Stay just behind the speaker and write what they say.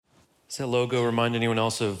Does that logo remind anyone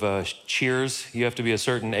else of Cheers? You have to be a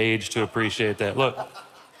certain age to appreciate that. Look,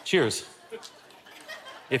 Cheers.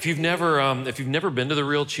 If you've never been to the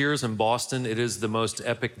real Cheers in Boston, it is the most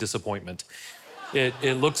epic disappointment.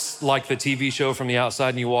 It looks like the TV show from the outside,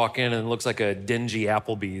 and you walk in and it looks like a dingy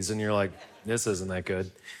Applebee's, and you're like, this isn't that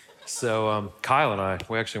good. So Kyle and I,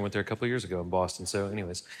 we actually went there a couple of years ago in Boston. So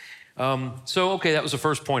anyways, okay, that was the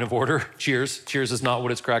first point of order. Cheers. Cheers is not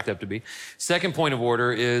what it's cracked up to be. Second point of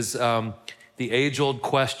order is the age-old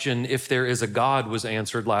question, if there is a God, was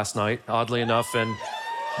answered last night, oddly enough, in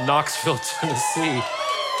Knoxville, Tennessee.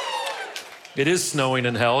 It is snowing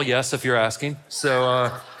in hell, yes, if you're asking.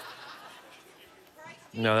 So,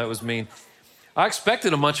 no, that was mean. I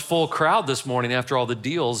expected a much full crowd this morning after all the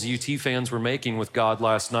deals UT fans were making with God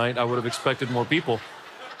last night. I would have expected more people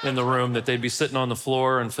in the room, that they'd be sitting on the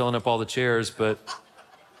floor and filling up all the chairs, but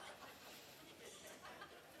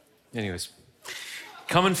anyways.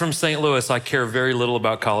 Coming from St. Louis, I care very little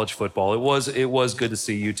about college football. It was good to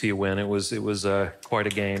see UT win. It was quite a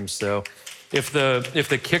game. So if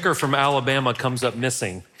the kicker from Alabama comes up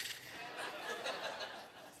missing,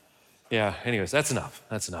 yeah, anyways, that's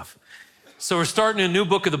enough. So we're starting a new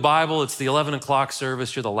book of the Bible. It's the 11 o'clock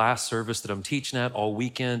service. You're the last service that I'm teaching at all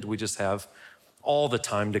weekend. We just have all the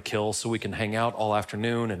time to kill so we can hang out all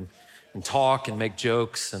afternoon and talk and make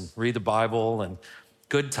jokes and read the Bible and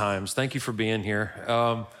good times. Thank you for being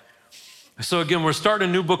here. So again, we're starting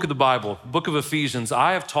a new book of the Bible, book of Ephesians.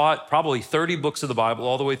 I have taught probably 30 books of the Bible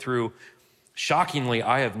all the way through. Shockingly,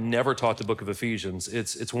 I have never taught the book of Ephesians.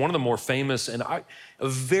 It's one of the more famous and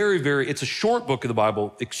it's a short book of the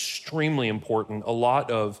Bible, extremely important. A lot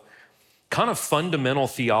of kind of fundamental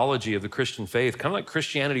theology of the Christian faith, kind of like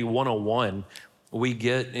Christianity 101 we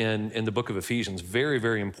get in the book of Ephesians. Very,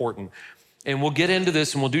 very important. And we'll get into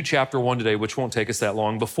this and we'll do chapter 1 today, which won't take us that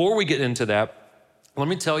long. Before we get into that, let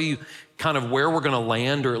me tell you kind of where we're going to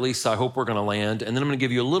land, or at least I hope we're going to land. And then I'm going to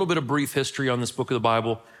give you a little bit of brief history on this book of the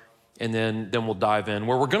Bible, and then we'll dive in.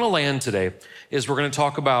 Where we're going to land today is we're going to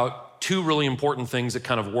talk about two really important things that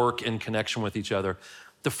kind of work in connection with each other.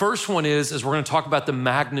 The first one is we're going to talk about the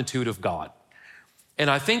magnitude of God. And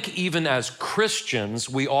I think even as Christians,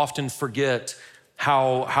 we often forget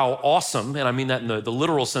how awesome, and I mean that in the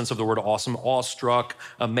literal sense of the word awesome, awestruck,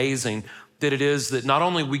 amazing, that it is that not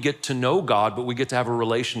only we get to know God, but we get to have a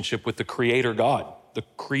relationship with the Creator God,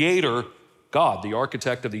 the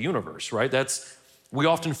architect of the universe, right? We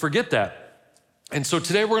often forget that. And so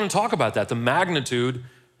today we're going to talk about that, the magnitude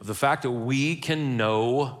of the fact that we can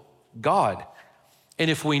know God.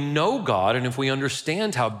 And if we know God, and if we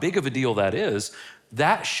understand how big of a deal that is,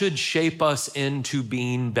 that should shape us into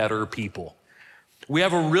being better people. We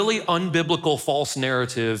have a really unbiblical false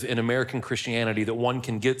narrative in American Christianity that one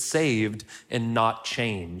can get saved and not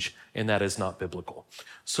change, and that is not biblical.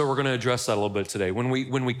 So we're going to address that a little bit today. When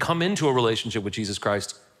we come into a relationship with Jesus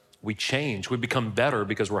Christ, we change, we become better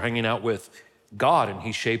because we're hanging out with God, and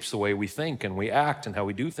He shapes the way we think and we act and how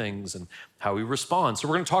we do things and how we respond. So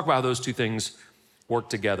we're going to talk about how those two things work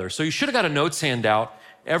together. So you should have got a notes handout.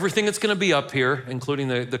 Everything that's going to be up here, including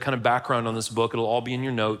the kind of background on this book, it'll all be in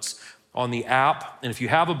your notes on the app. And if you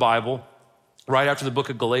have a Bible, right after the book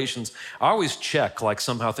of Galatians, I always check like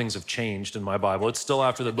somehow things have changed in my Bible. It's still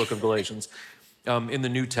after the book of Galatians. In the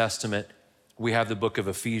New Testament, we have the book of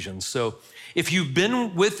Ephesians. So if you've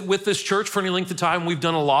been with this church for any length of time, we've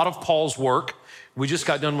done a lot of Paul's work. We just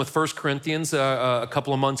got done with 1 Corinthians a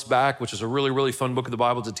couple of months back, which is a really, really fun book of the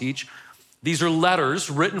Bible to teach. These are letters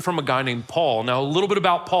written from a guy named Paul. Now, a little bit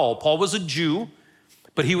about Paul. Paul was a Jew,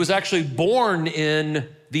 but he was actually born in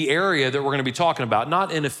the area that we're going to be talking about, not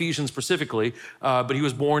in Ephesians specifically, but he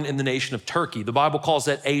was born in the nation of Turkey. The Bible calls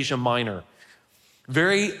that Asia Minor.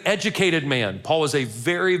 Very educated man. Paul was a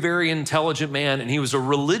very, very intelligent man, and he was a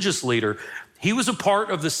religious leader. He was a part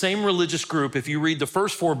of the same religious group. If you read the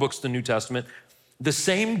first 4 books of the New Testament, the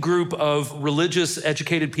same group of religious,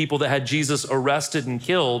 educated people that had Jesus arrested and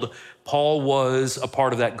killed, Paul was a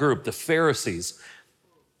part of that group, the Pharisees.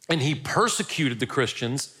 And he persecuted the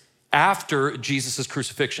Christians after Jesus'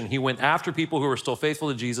 crucifixion. He went after people who were still faithful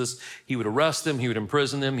to Jesus. He would arrest them, he would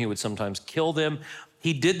imprison them, he would sometimes kill them.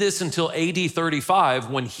 He did this until AD 35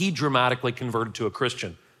 when he dramatically converted to a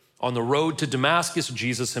Christian. On the road to Damascus,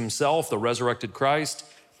 Jesus himself, the resurrected Christ,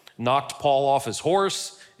 knocked Paul off his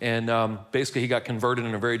horse, and basically he got converted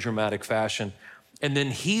in a very dramatic fashion. And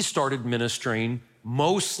then he started ministering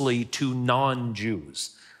mostly to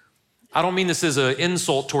non-Jews. I don't mean this as an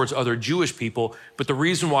insult towards other Jewish people, but the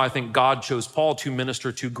reason why I think God chose Paul to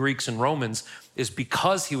minister to Greeks and Romans is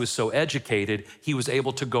because he was so educated, he was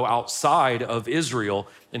able to go outside of Israel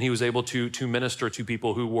and he was able to minister to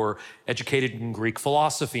people who were educated in Greek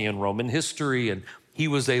philosophy and Roman history, and he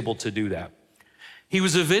was able to do that. He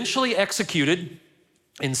was eventually executed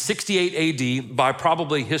in 68 AD by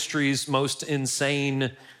probably history's most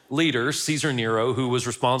insane leader, Caesar Nero, who was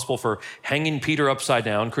responsible for hanging Peter upside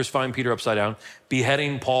down, crucifying Peter upside down,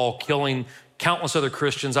 beheading Paul, killing countless other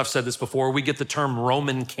Christians. I've said this before. We get the term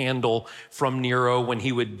Roman candle from Nero when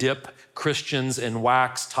he would dip Christians in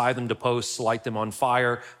wax, tie them to posts, light them on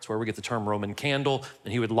fire. That's where we get the term Roman candle.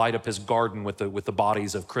 And he would light up his garden with the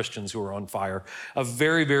bodies of Christians who were on fire. A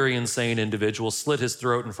very, very insane individual, slit his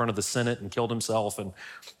throat in front of the Senate and killed himself, and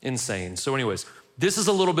insane. So anyways, this is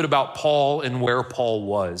a little bit about Paul and where Paul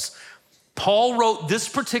was. Paul wrote this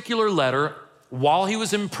particular letter while he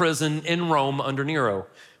was in prison in Rome under Nero,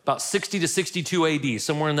 about 60 to 62 AD,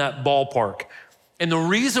 somewhere in that ballpark. And the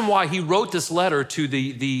reason why he wrote this letter to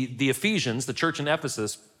the Ephesians, the church in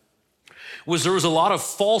Ephesus, was there was a lot of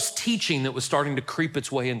false teaching that was starting to creep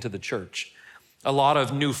its way into the church. A lot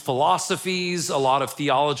of new philosophies, a lot of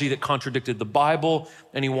theology that contradicted the Bible,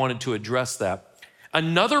 and he wanted to address that.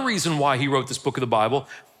 Another reason why he wrote this book of the Bible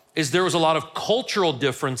is there was a lot of cultural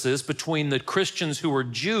differences between the Christians who were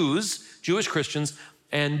Jews, Jewish Christians,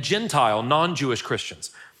 and Gentile, non-Jewish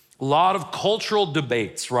Christians. A lot of cultural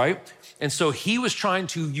debates, right? And so he was trying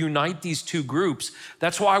to unite these two groups.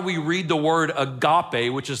 That's why we read the word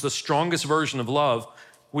agape, which is the strongest version of love.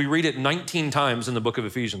 We read it 19 times in the book of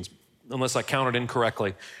Ephesians, unless I counted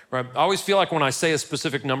incorrectly, right? I always feel like when I say a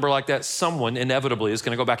specific number like that, someone inevitably is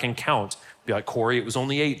gonna go back and count. Be like, Corey, it was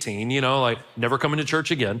only 18, like never coming to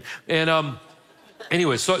church again. And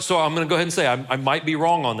anyway, so I'm gonna go ahead and say I might be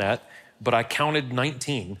wrong on that, but I counted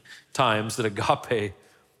 19 times that agape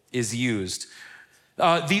is used.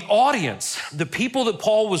 The audience, the people that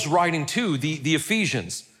Paul was writing to, the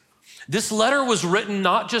Ephesians, this letter was written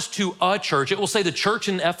not just to a church. It will say the church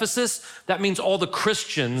in Ephesus. That means all the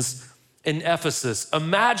Christians in Ephesus.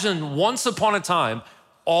 Imagine once upon a time,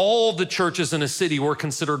 all the churches in a city were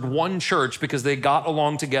considered one church because they got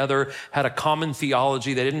along together, had a common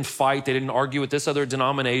theology. They didn't fight. They didn't argue with this other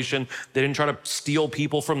denomination. They didn't try to steal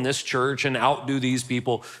people from this church and outdo these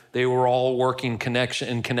people. They were all working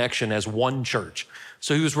in connection as one church.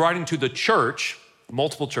 So he was writing to the church,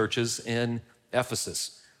 multiple churches in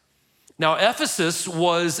Ephesus. Now, Ephesus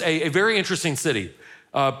was a very interesting city,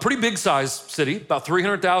 pretty big size city, about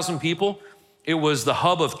 300,000 people. It was the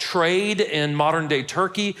hub of trade in modern day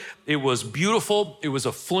Turkey. It was beautiful. It was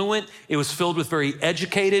affluent. It was filled with very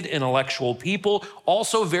educated, intellectual people,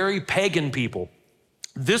 also very pagan people.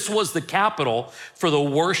 This was the capital for the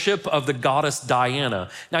worship of the goddess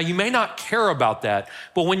Diana. Now, you may not care about that,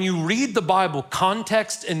 but when you read the Bible,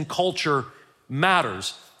 context and culture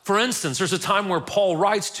matters. For instance, there's a time where Paul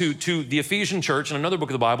writes to the Ephesian church in another book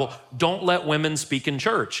of the Bible, don't let women speak in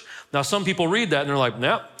church. Now, some people read that and they're like,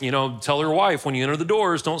 nah, tell your wife when you enter the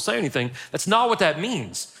doors, don't say anything. That's not what that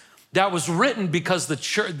means. That was written because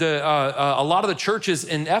a lot of the churches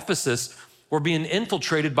in Ephesus were being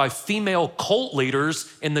infiltrated by female cult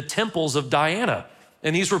leaders in the temples of Diana.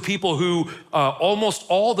 And these were people who, almost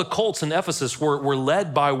all the cults in Ephesus were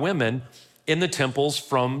led by women in the temples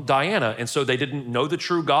from Diana. And so they didn't know the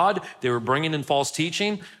true God. They were bringing in false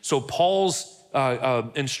teaching. So Paul's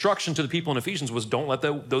instruction to the people in Ephesians was don't let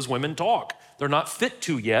those women talk. They're not fit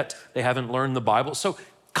to yet. They haven't learned the Bible. So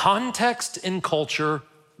context and culture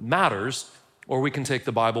matters, or we can take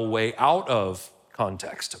the Bible way out of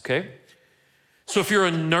context, okay? So if you're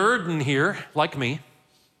a nerd in here, like me,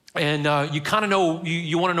 and you kind of know,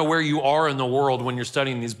 you want to know where you are in the world when you're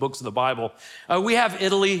studying these books of the Bible. We have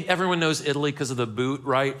Italy. Everyone knows Italy because of the boot,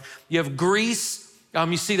 right? You have Greece.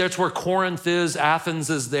 You see that's where Corinth is. Athens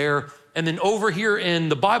is there. And then over here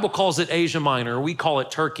the Bible calls it Asia Minor. We call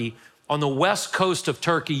it Turkey. On the west coast of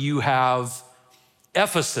Turkey, you have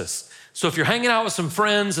Ephesus. So if you're hanging out with some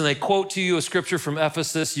friends and they quote to you a scripture from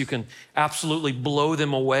Ephesus, you can absolutely blow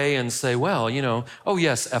them away and say, well, oh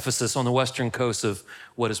yes, Ephesus on the western coast of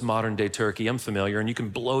what is modern day Turkey. I'm familiar. And you can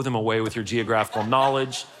blow them away with your geographical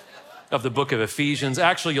knowledge of the book of Ephesians.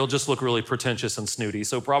 Actually, you'll just look really pretentious and snooty.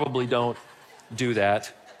 So probably don't do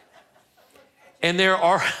that. And there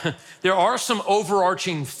are some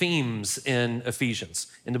overarching themes in Ephesians,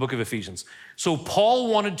 in the book of Ephesians. So Paul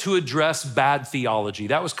wanted to address bad theology.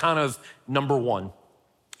 That was kind of number one.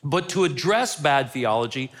 But to address bad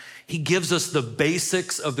theology, he gives us the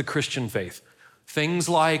basics of the Christian faith. Things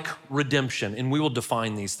like redemption, and we will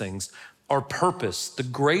define these things, our purpose, the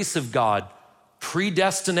grace of God,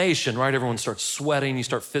 Predestination, right? Everyone starts sweating. You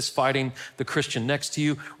start fist fighting the Christian next to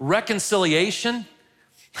you. Reconciliation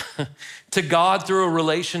to God through a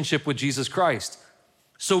relationship with Jesus Christ.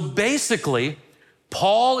 So basically,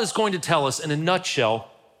 Paul is going to tell us in a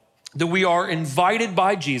nutshell that we are invited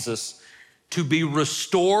by Jesus to be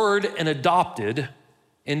restored and adopted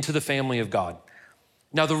into the family of God.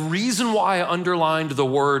 Now, the reason why I underlined the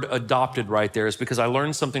word adopted right there is because I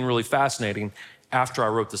learned something really fascinating after I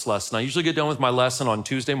wrote this lesson. I usually get done with my lesson on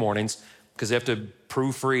Tuesday mornings because they have to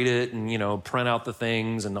proofread it and, print out the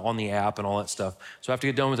things and on the app and all that stuff. So I have to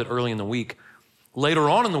get done with it early in the week. Later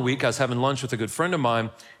on in the week, I was having lunch with a good friend of mine,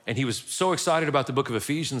 and he was so excited about the book of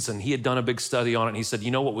Ephesians, and he had done a big study on it. And he said,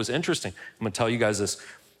 what was interesting? I'm gonna tell you guys this.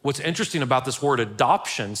 What's interesting about this word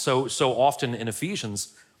adoption so often in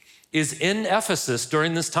Ephesians is in Ephesus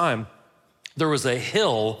during this time, there was a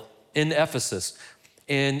hill in Ephesus.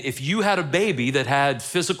 And if you had a baby that had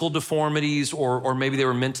physical deformities or maybe they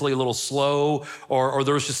were mentally a little slow or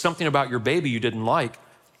there was just something about your baby you didn't like,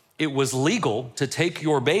 it was legal to take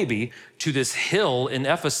your baby to this hill in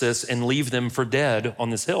Ephesus and leave them for dead on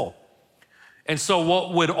this hill. And so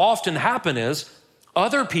what would often happen is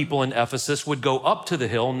other people in Ephesus would go up to the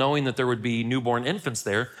hill knowing that there would be newborn infants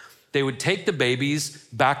there. They would take the babies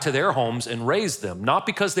back to their homes and raise them. Not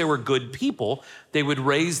because they were good people, they would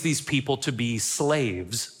raise these people to be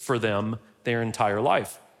slaves for them their entire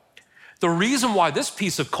life. The reason why this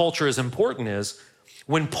piece of culture is important is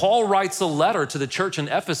when Paul writes a letter to the church in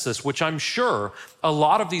Ephesus, which I'm sure a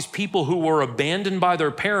lot of these people who were abandoned by their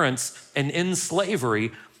parents and in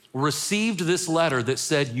slavery received this letter that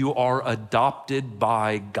said, you are adopted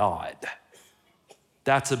by God.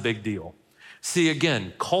 That's a big deal. See,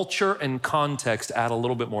 again, culture and context add a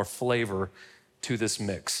little bit more flavor to this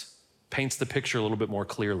mix, paints the picture a little bit more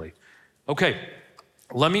clearly. Okay,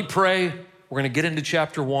 let me pray. We're gonna get into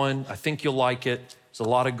chapter 1. I think you'll like it. There's a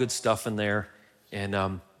lot of good stuff in there, and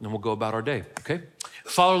then we'll go about our day, okay?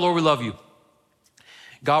 Father, Lord, we love you.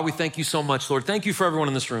 God, we thank you so much, Lord. Thank you for everyone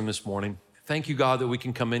in this room this morning. Thank you, God, that we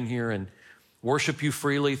can come in here and worship you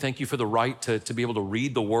freely. Thank you for the right to be able to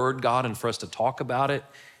read the word, God, and for us to talk about it.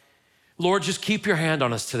 Lord, just keep your hand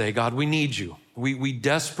on us today, God. We need you. We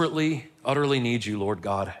desperately, utterly need you, Lord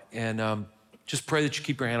God. And just pray that you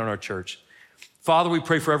keep your hand on our church. Father, we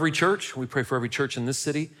pray for every church. We pray for every church in this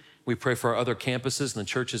city. We pray for our other campuses and the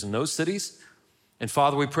churches in those cities. And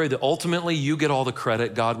Father, we pray that ultimately you get all the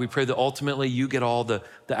credit, God. We pray that ultimately you get all the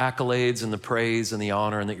accolades and the praise and the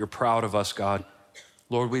honor and that you're proud of us, God.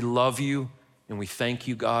 Lord, we love you and we thank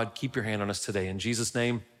you, God. Keep your hand on us today. In Jesus'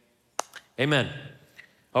 name, amen.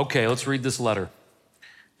 Okay, let's read this letter.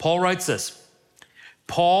 Paul writes this,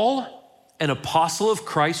 Paul, an apostle of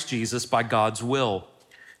Christ Jesus by God's will,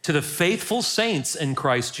 to the faithful saints in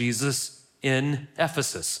Christ Jesus in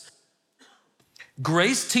Ephesus.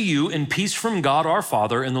 Grace to you and peace from God our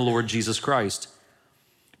Father and the Lord Jesus Christ.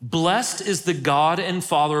 Blessed is the God and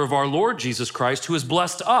Father of our Lord Jesus Christ, who has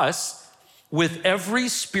blessed us with every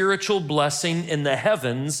spiritual blessing in the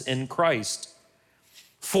heavens in Christ.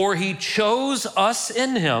 For he chose us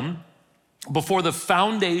in him before the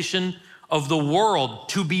foundation of the world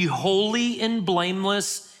to be holy and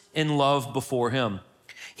blameless in love before him.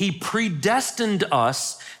 He predestined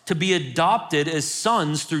us to be adopted as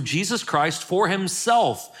sons through Jesus Christ for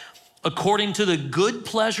himself, according to the good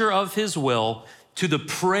pleasure of his will, to the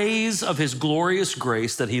praise of his glorious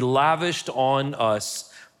grace that he lavished on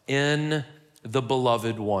us in the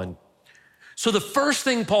beloved one. So the first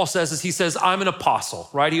thing Paul says is he says, I'm an apostle,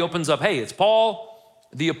 right? He opens up, hey, it's Paul,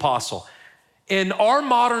 the apostle. In our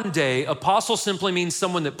modern day, apostle simply means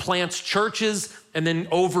someone that plants churches and then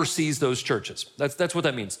oversees those churches. That's what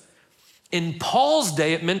that means. In Paul's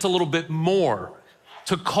day, it meant a little bit more.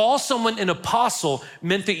 To call someone an apostle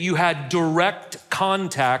meant that you had direct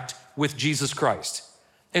contact with Jesus Christ.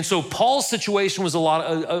 And so Paul's situation was a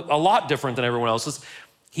lot different than everyone else's.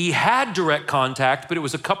 He had direct contact, but it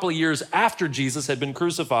was a couple of years after Jesus had been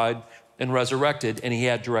crucified and resurrected, and he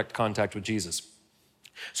had direct contact with Jesus.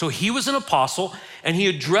 So he was an apostle, and he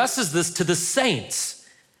addresses this to the saints.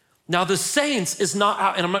 Now, the saints is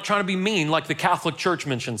not, and I'm not trying to be mean, like the Catholic Church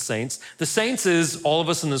mentions saints. The saints is all of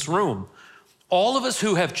us in this room. All of us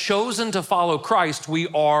who have chosen to follow Christ, we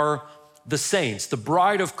are the saints, the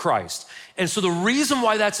bride of Christ. And so the reason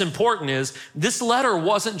why that's important is this letter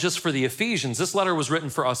wasn't just for the Ephesians. This letter was written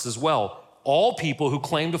for us as well. All people who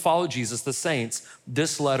claim to follow Jesus, the saints,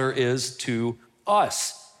 this letter is to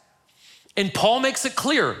us. And Paul makes it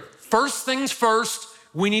clear, first things first,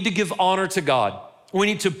 we need to give honor to God. We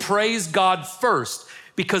need to praise God first,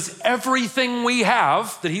 because everything we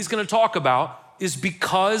have that he's going to talk about is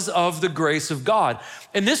because of the grace of God.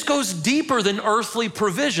 And this goes deeper than earthly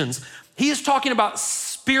provisions. He is talking about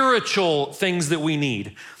spiritual things that we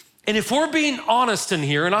need. And if we're being honest in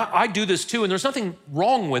here, and I do this too, and there's nothing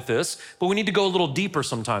wrong with this, but we need to go a little deeper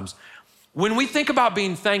sometimes. When we think about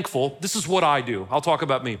being thankful, this is what I do. I'll talk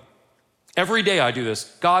about me. Every day I do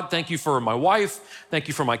this. God, thank you for my wife. Thank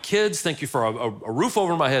you for my kids. Thank you for a roof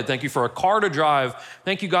over my head. Thank you for a car to drive.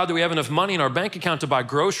 Thank you, God, that we have enough money in our bank account to buy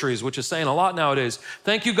groceries, which is saying a lot nowadays.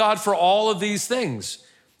 Thank you, God, for all of these things.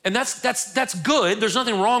 And that's good. There's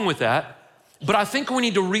nothing wrong with that. But I think we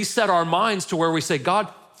need to reset our minds to where we say, God,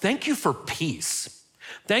 thank you for peace.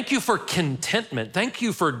 Thank you for contentment. Thank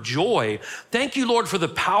you for joy. Thank you, Lord, for the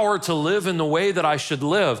power to live in the way that I should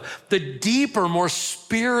live. The deeper, more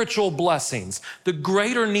spiritual blessings, the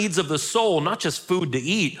greater needs of the soul, not just food to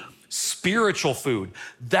eat, spiritual food.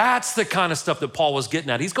 That's the kind of stuff that Paul was getting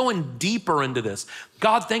at. He's going deeper into this.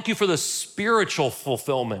 God, thank you for the spiritual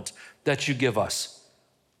fulfillment that you give us.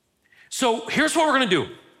 So here's what we're going to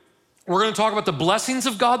do. We're going to talk about the blessings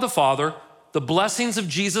of God the Father, the blessings of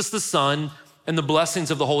Jesus the Son, and the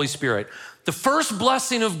blessings of the Holy Spirit. The first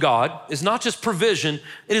blessing of God is not just provision,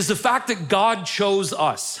 it is the fact that God chose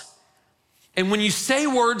us. And when you say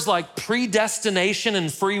words like predestination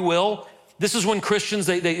and free will, this is when Christians,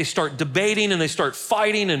 they start debating and they start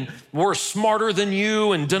fighting and we're smarter than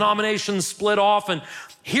you and denominations split off. And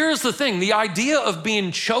here's the thing, the idea of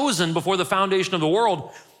being chosen before the foundation of the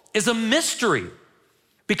world is a mystery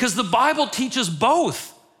because the Bible teaches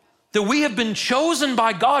both. That we have been chosen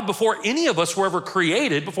by God before any of us were ever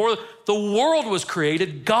created, before the world was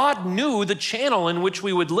created. God knew the channel in which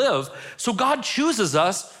we would live. So God chooses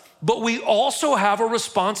us, but we also have a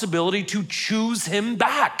responsibility to choose him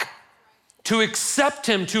back, to accept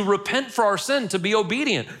him, to repent for our sin, to be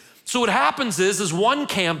obedient. So what happens is one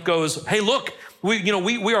camp goes, hey, look,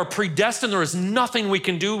 we are predestined. There is nothing we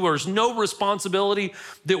can do. There's no responsibility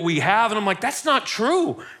that we have. And I'm like, that's not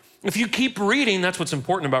true. If you keep reading, that's what's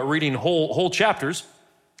important about reading whole chapters.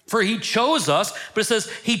 For he chose us, but it says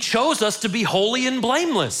he chose us to be holy and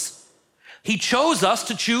blameless. He chose us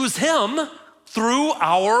to choose him through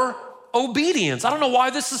our obedience. I don't know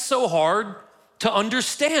why this is so hard to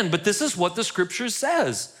understand, but this is what the scripture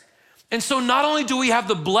says. And so not only do we have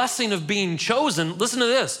the blessing of being chosen, listen to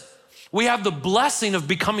this, we have the blessing of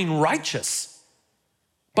becoming righteous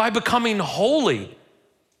by becoming holy.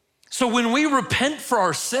 So when we repent for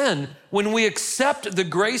our sin, when we accept the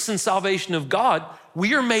grace and salvation of God,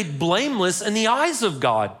 we are made blameless in the eyes of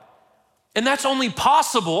God. And that's only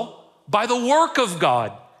possible by the work of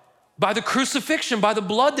God, by the crucifixion, by the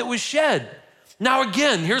blood that was shed. Now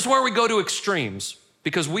again, here's where we go to extremes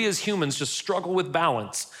because we as humans just struggle with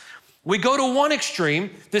balance. We go to one extreme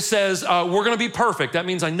that says, we're gonna be perfect. That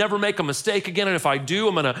means I never make a mistake again. And if I do,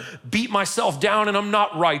 I'm gonna beat myself down and I'm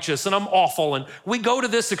not righteous and I'm awful. And we go to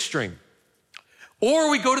this extreme. Or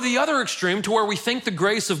we go to the other extreme to where we think the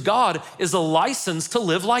grace of God is a license to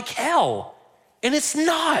live like hell. And it's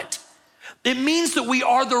not. It means that we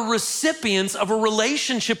are the recipients of a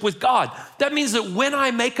relationship with God. That means that when I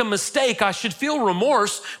make a mistake, I should feel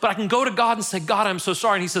remorse, but I can go to God and say, God, I'm so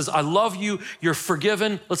sorry. And he says, I love you, you're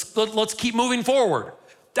forgiven. Let's keep moving forward.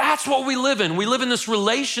 That's what we live in. We live in this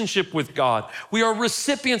relationship with God. We are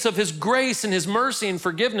recipients of his grace and his mercy and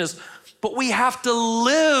forgiveness, but we have to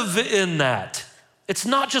live in that. It's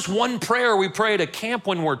not just one prayer we pray at a camp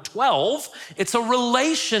when we're 12. It's a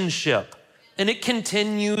relationship. And it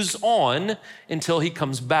continues on until he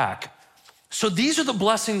comes back. So these are the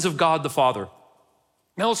blessings of God the Father.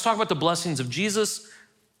 Now let's talk about the blessings of Jesus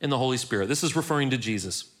and the Holy Spirit. This is referring to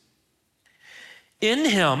Jesus. In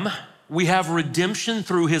him, we have redemption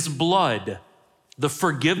through his blood, the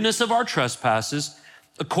forgiveness of our trespasses,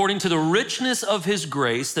 according to the richness of his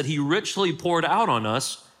grace that he richly poured out on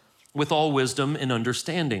us with all wisdom and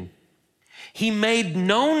understanding. He made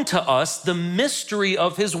known to us the mystery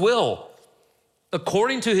of his will,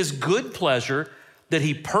 according to his good pleasure that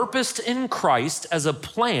he purposed in Christ as a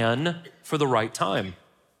plan for the right time,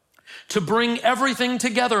 to bring everything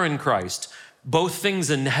together in Christ, both things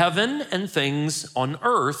in heaven and things on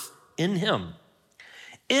earth in him.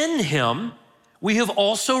 In him, we have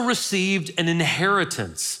also received an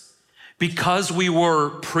inheritance because we were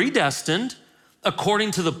predestined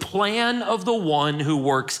according to the plan of the one who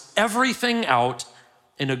works everything out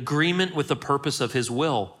in agreement with the purpose of his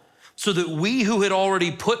will, so that we who had already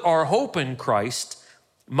put our hope in Christ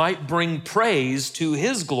might bring praise to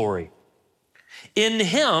his glory. In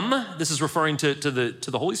him, this is referring to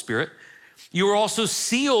the Holy Spirit, you were also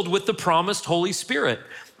sealed with the promised Holy Spirit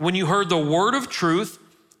when you heard the word of truth,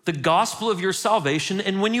 the gospel of your salvation,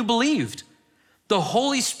 and when you believed. The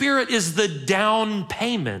Holy Spirit is the down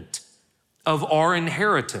payment of our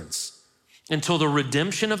inheritance until the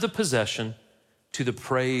redemption of the possession to the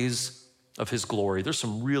praise of his glory. There's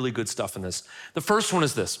some really good stuff in this. The first one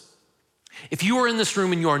is this. If you are in this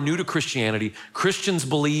room and you are new to Christianity, Christians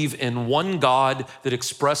believe in one God that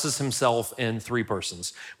expresses himself in three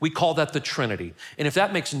persons. We call that the Trinity. And if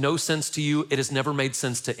that makes no sense to you, it has never made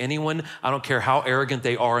sense to anyone. I don't care how arrogant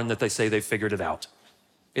they are and that they say they figured it out.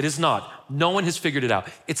 It is not. No one has figured it out.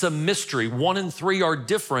 It's a mystery. 1 and 3 are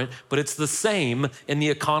different, but it's the same in the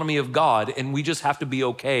economy of God, and we just have to be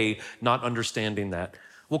okay not understanding that.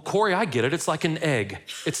 Well, Corey, I get it. It's like an egg.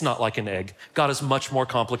 It's not like an egg. God is much more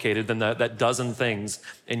complicated than that dozen things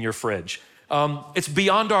in your fridge. It's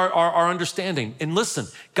beyond our understanding. And listen,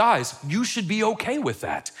 guys, you should be okay with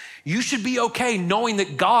that. You should be okay knowing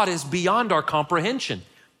that God is beyond our comprehension.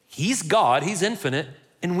 He's God, he's infinite,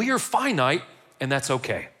 and we are finite, and that's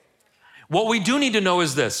okay. What we do need to know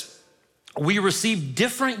is this. We receive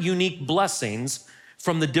different unique blessings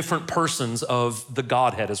from the different persons of the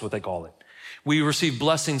Godhead, is what they call it. We receive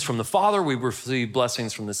blessings from the Father, we receive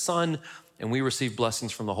blessings from the Son, and we receive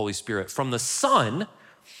blessings from the Holy Spirit. From the Son,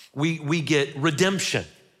 we get redemption,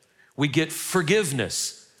 we get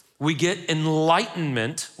forgiveness, we get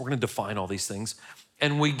enlightenment, we're gonna define all these things,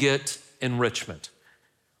 and we get enrichment.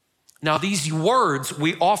 Now, these words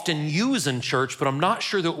we often use in church, but I'm not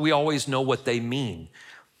sure that we always know what they mean.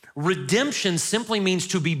 Redemption simply means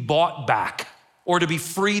to be bought back or to be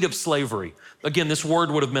freed of slavery. Again, this word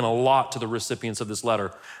would have meant a lot to the recipients of this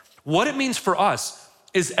letter. What it means for us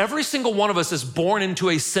is every single one of us is born into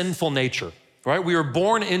a sinful nature, right? We are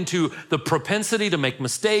born into the propensity to make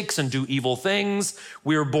mistakes and do evil things.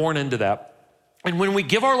 We are born into that. And when we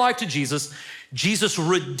give our life to Jesus, Jesus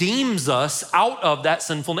redeems us out of that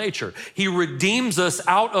sinful nature. He redeems us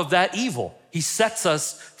out of that evil. He sets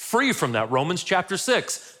us free from that. Romans chapter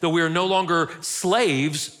 6, that we are no longer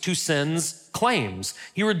slaves to sin's claims.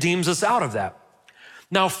 He redeems us out of that.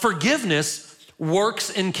 Now, forgiveness works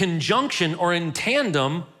in conjunction or in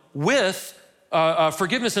tandem with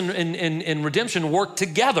forgiveness and redemption work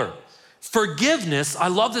together. Forgiveness, I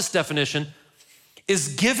love this definition,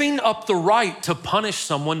 is giving up the right to punish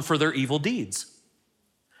someone for their evil deeds.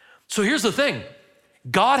 So here's the thing.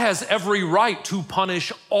 God has every right to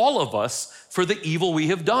punish all of us for the evil we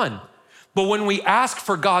have done. But when we ask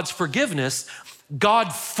for God's forgiveness,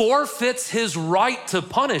 God forfeits his right to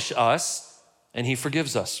punish us, and he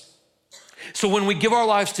forgives us. So when we give our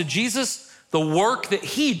lives to Jesus, the work that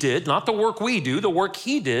he did, not the work we do, the work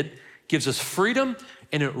he did, gives us freedom,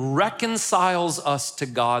 and it reconciles us to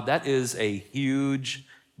God. That is a huge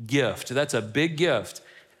gift. That's a big gift.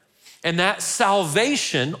 And that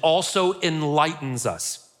salvation also enlightens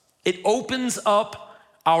us. It opens up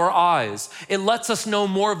our eyes. It lets us know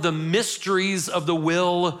more of the mysteries of the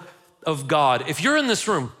will of God. If you're in this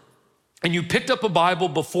room and you picked up a Bible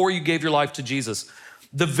before you gave your life to Jesus,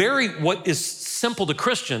 what is simple to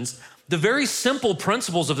Christians, the very simple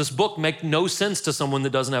principles of this book make no sense to someone that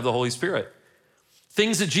doesn't have the Holy Spirit.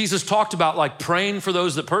 Things that Jesus talked about, like praying for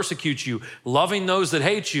those that persecute you, loving those that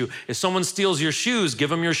hate you. If someone steals your shoes, give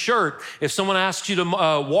them your shirt. If someone asks you to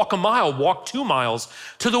walk a mile, walk 2 miles.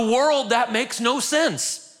 To the world, that makes no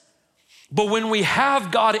sense. But when we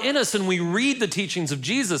have God in us and we read the teachings of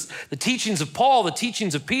Jesus, the teachings of Paul, the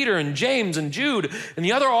teachings of Peter and James and Jude and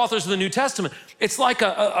the other authors of the New Testament, it's like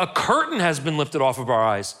a curtain has been lifted off of our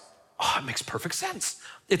eyes. Oh, it makes perfect sense.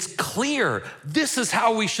 It's clear. This is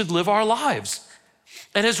how we should live our lives.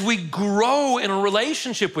 And as we grow in a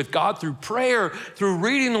relationship with God through prayer, through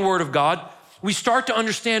reading the Word of God, we start to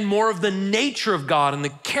understand more of the nature of God and the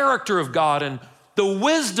character of God and the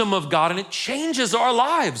wisdom of God, and it changes our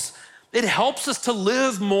lives. It helps us to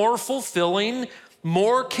live more fulfilling,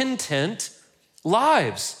 more content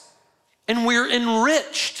lives, and we're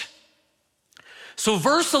enriched. So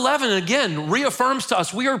verse 11, again, reaffirms to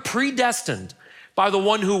us we are predestined by the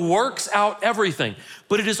one who works out everything.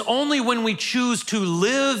 But it is only when we choose to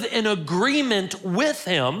live in agreement with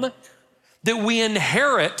him that we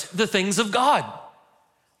inherit the things of God.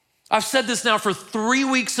 I've said this now for 3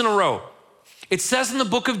 weeks in a row. It says in the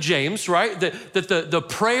book of James, right, that the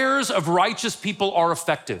prayers of righteous people are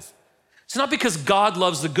effective. It's not because God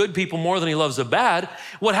loves the good people more than he loves the bad.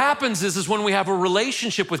 What happens is when we have a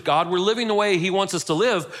relationship with God, we're living the way he wants us to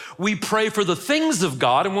live, we pray for the things of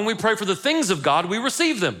God, and when we pray for the things of God, we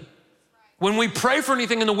receive them. When we pray for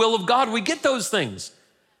anything in the will of God, we get those things.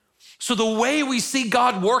 So the way we see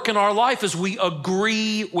God work in our life is we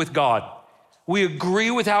agree with God. We agree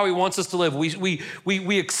with how he wants us to live.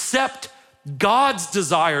 We accept God's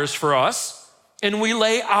desires for us, and we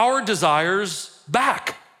lay our desires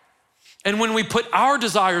back. And when we put our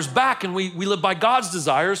desires back and we live by God's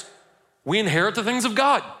desires, we inherit the things of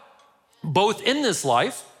God, both in this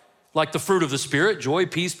life, like the fruit of the Spirit, joy,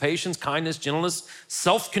 peace, patience, kindness, gentleness,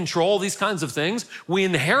 self-control, these kinds of things. We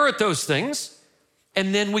inherit those things,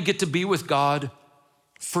 and then we get to be with God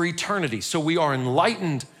for eternity. So we are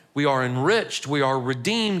enlightened, we are enriched, we are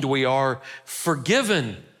redeemed, we are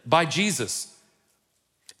forgiven by Jesus,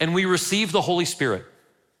 and we receive the Holy Spirit.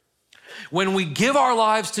 When we give our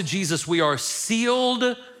lives to Jesus, we are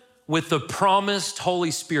sealed with the promised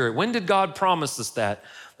Holy Spirit. When did God promise us that?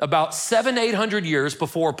 About 700-800 years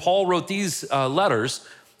before Paul wrote these letters,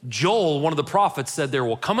 Joel, one of the prophets, said there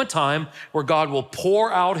will come a time where God will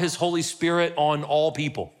pour out his Holy Spirit on all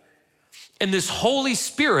people. And this Holy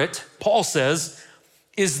Spirit, Paul says,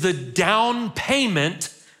 is the down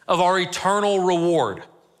payment of our eternal reward.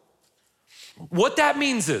 What that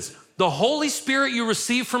means is the Holy Spirit you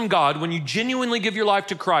receive from God when you genuinely give your life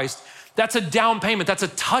to Christ, that's a down payment. That's a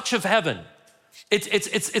touch of heaven.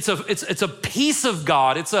 It's a piece of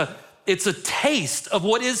God. It's a taste of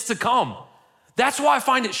what is to come. That's why I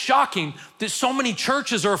find it shocking that so many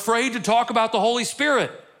churches are afraid to talk about the Holy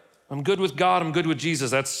Spirit. I'm good with God, I'm good with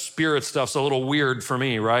Jesus. That spirit stuff's a little weird for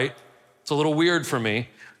me, right? It's a little weird for me.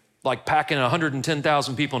 Like packing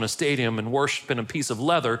 110,000 people in a stadium and worshiping a piece of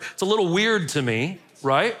leather. It's a little weird to me,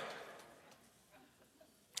 right?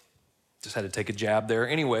 Just had to take a jab there.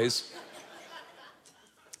 Anyways.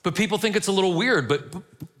 But people think it's a little weird,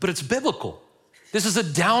 but it's biblical. This is a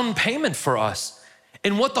down payment for us.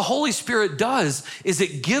 And what the Holy Spirit does is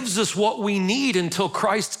it gives us what we need until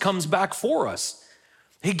Christ comes back for us.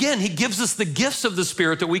 Again, he gives us the gifts of the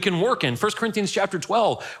Spirit that we can work in. 1 Corinthians chapter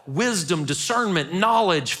 12, wisdom, discernment,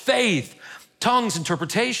 knowledge, faith, tongues,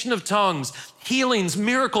 interpretation of tongues, healings,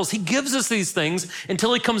 miracles. He gives us these things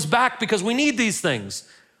until he comes back because we need these things.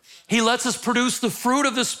 He lets us produce the fruit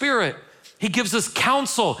of the Spirit. He gives us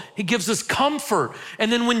counsel. He gives us comfort.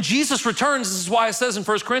 And then when Jesus returns, this is why it says in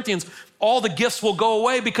 1 Corinthians, all the gifts will go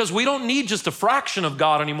away because we don't need just a fraction of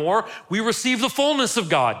God anymore. We receive the fullness of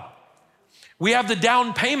God. We have the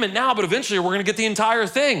down payment now, but eventually we're gonna get the entire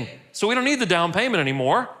thing. So we don't need the down payment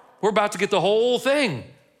anymore. We're about to get the whole thing.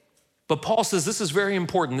 But Paul says this is very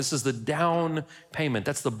important. This is the down payment.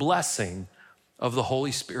 That's the blessing of the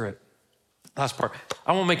Holy Spirit. Last part.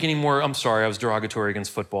 I won't make any more, I'm sorry, I was derogatory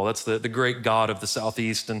against football. That's the great God of the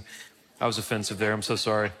Southeast, and I was offensive there. I'm so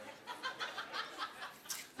sorry.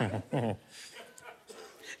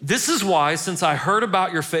 This is why, since I heard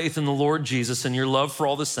about your faith in the Lord Jesus and your love for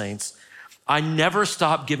all the saints, I never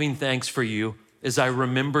stop giving thanks for you as I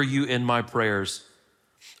remember you in my prayers.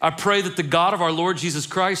 I pray that the God of our Lord Jesus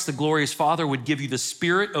Christ, the glorious Father, would give you the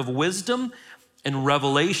spirit of wisdom and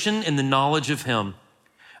revelation in the knowledge of him.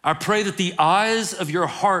 I pray that the eyes of your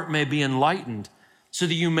heart may be enlightened so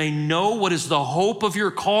that you may know what is the hope of your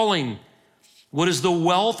calling, what is the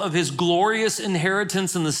wealth of his glorious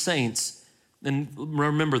inheritance in the saints. And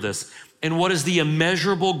remember this, and what is the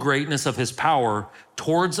immeasurable greatness of his power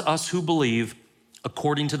towards us who believe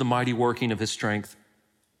according to the mighty working of his strength.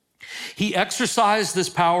 He exercised this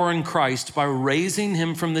power in Christ by raising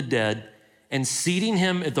him from the dead and seating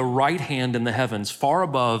him at the right hand in the heavens, far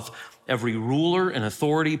above every ruler and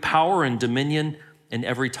authority, power and dominion, and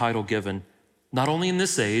every title given, not only in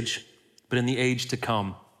this age, but in the age to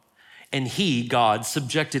come. And he, God,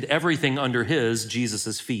 subjected everything under his,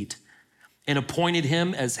 Jesus' feet, and appointed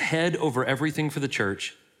him as head over everything for the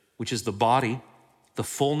church, which is the body, the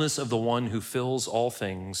fullness of the one who fills all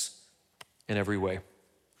things in every way.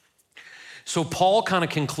 So Paul kind of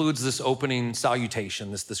concludes this opening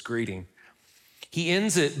salutation, this greeting. He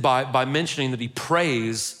ends it by mentioning that he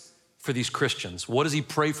prays for these Christians. What does he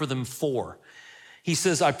pray for them for? He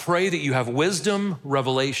says, I pray that you have wisdom,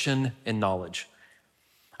 revelation, and knowledge.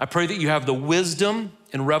 I pray that you have the wisdom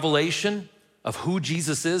and revelation of who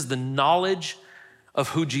Jesus is, the knowledge of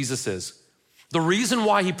who Jesus is. The reason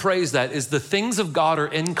why he prays that is the things of God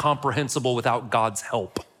are incomprehensible without God's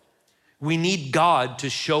help. We need God to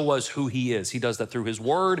show us who he is. He does that through his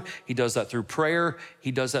word. He does that through prayer.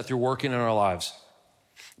 He does that through working in our lives.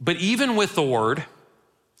 But even with the word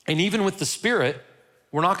and even with the Spirit,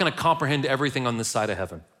 we're not gonna comprehend everything on this side of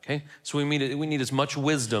heaven, okay? So we need as much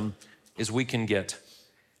wisdom as we can get.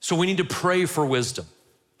 So we need to pray for wisdom.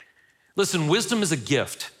 Listen, wisdom is a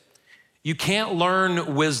gift. You can't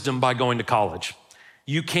learn wisdom by going to college.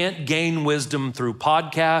 You can't gain wisdom through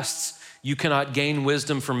podcasts. You cannot gain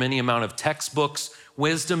wisdom from any amount of textbooks.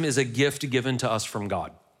 Wisdom is a gift given to us from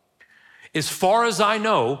God. As far as I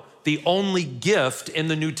know, the only gift in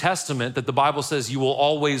the New Testament that the Bible says you will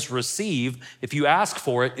always receive if you ask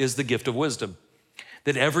for it is the gift of wisdom.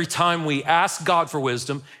 That every time we ask God for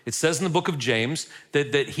wisdom, it says in the book of James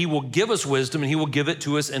that he will give us wisdom and he will give it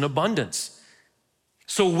to us in abundance.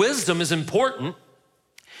 So wisdom is important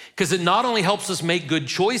because it not only helps us make good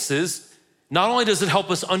choices, not only does it help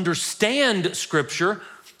us understand Scripture,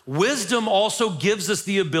 wisdom also gives us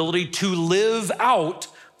the ability to live out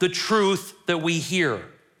the truth that we hear.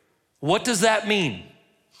 What does that mean?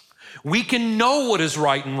 We can know what is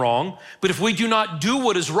right and wrong, but if we do not do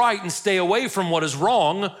what is right and stay away from what is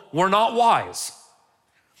wrong, we're not wise.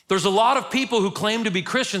 There's a lot of people who claim to be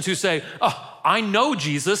Christians who say, oh, I know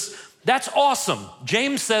Jesus. That's awesome.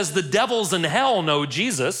 James says the devils in hell know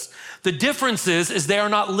Jesus. The difference is they are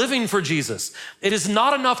not living for Jesus. It is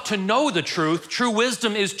not enough to know the truth. True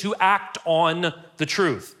wisdom is to act on the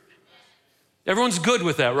truth. Everyone's good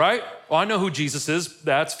with that, right? Well, I know who Jesus is.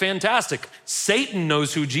 That's fantastic. Satan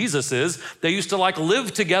knows who Jesus is. They used to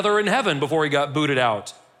live together in heaven before he got booted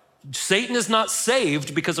out. Satan is not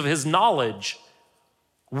saved because of his knowledge.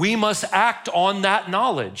 We must act on that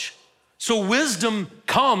knowledge. So wisdom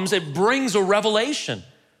comes, it brings a revelation.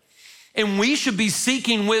 And we should be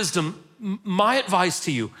seeking wisdom. My advice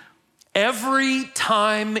to you, every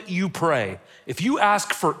time you pray, if you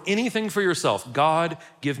ask for anything for yourself, God,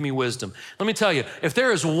 give me wisdom. Let me tell you, if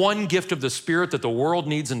there is one gift of the Spirit that the world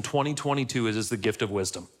needs in 2022, it is the gift of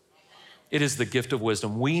wisdom. It is the gift of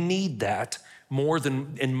wisdom. We need that more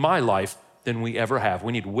than in my life than we ever have.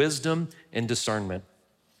 We need wisdom and discernment.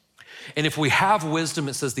 And if we have wisdom,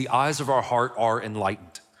 it says the eyes of our heart are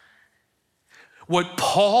enlightened. What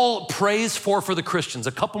Paul prays for the Christians,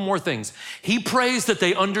 a couple more things. He prays that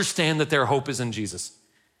they understand that their hope is in Jesus.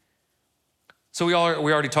 So we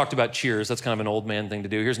already talked about cheers. That's kind of an old man thing to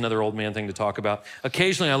do. Here's another old man thing to talk about.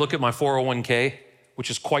 Occasionally I look at my 401k, which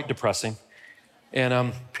is quite depressing.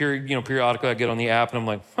 And periodically I get on the app and I'm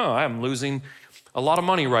like, I'm losing a lot of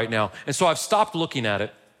money right now. And so I've stopped looking at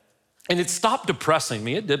it. And it stopped depressing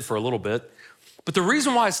me. It did for a little bit. But the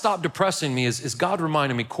reason why it stopped depressing me is God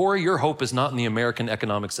reminded me, Corey, your hope is not in the American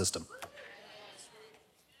economic system.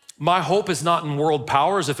 My hope is not in world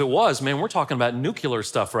powers. If it was, man, we're talking about nuclear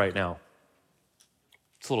stuff right now.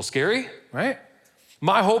 It's a little scary, right?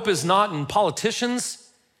 My hope is not in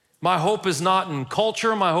politicians. My hope is not in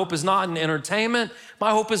culture. My hope is not in entertainment.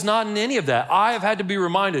 My hope is not in any of that. I have had to be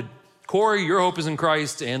reminded, Corey, your hope is in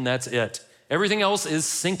Christ, and that's it. Everything else is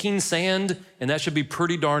sinking sand, and that should be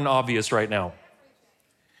pretty darn obvious right now.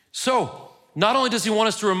 So, not only does he want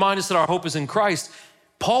us to remind us that our hope is in Christ,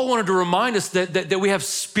 Paul wanted to remind us that we have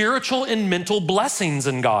spiritual and mental blessings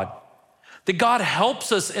in God. That God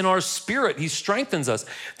helps us in our spirit. He strengthens us.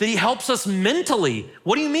 That he helps us mentally.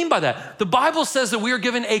 What do you mean by that? The Bible says that we are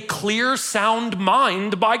given a clear, sound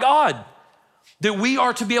mind by God. That we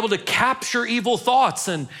are to be able to capture evil thoughts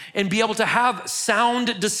and be able to have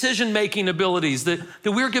sound decision-making abilities. That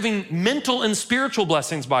we are giving mental and spiritual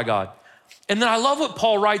blessings by God. And then I love what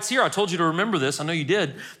Paul writes here. I told you to remember this. I know you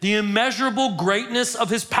did. The immeasurable greatness of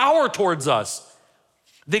his power towards us.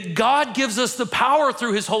 That God gives us the power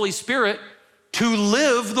through his Holy Spirit to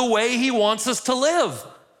live the way he wants us to live.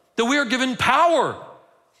 That we are given power.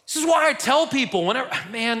 This is why I tell people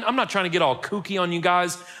I'm not trying to get all kooky on you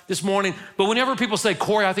guys this morning, but whenever people say,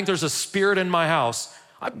 Corey, I think there's a spirit in my house,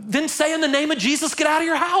 then say in the name of Jesus, get out of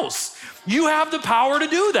your house. You have the power to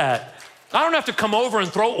do that. I don't have to come over and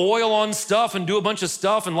throw oil on stuff and do a bunch of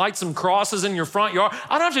stuff and light some crosses in your front yard.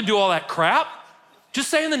 I don't have to do all that crap. Just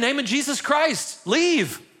say in the name of Jesus Christ,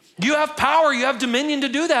 leave. You have power, you have dominion to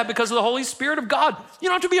do that because of the Holy Spirit of God. You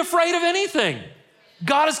don't have to be afraid of anything.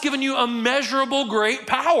 God has given you immeasurable great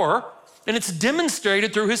power, and it's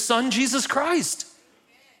demonstrated through his son, Jesus Christ.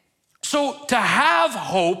 So to have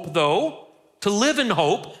hope, though, to live in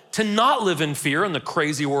hope, to not live in fear in the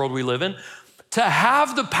crazy world we live in, to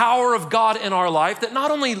have the power of God in our life that not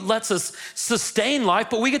only lets us sustain life,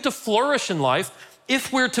 but we get to flourish in life.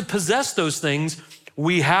 If we're to possess those things,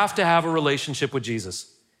 we have to have a relationship with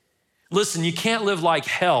Jesus. Listen, you can't live like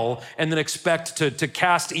hell and then expect to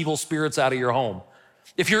cast evil spirits out of your home.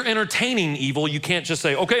 If you're entertaining evil, you can't just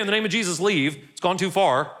say, okay, in the name of Jesus, leave. It's gone too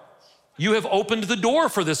far. You have opened the door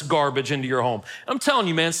for this garbage into your home. I'm telling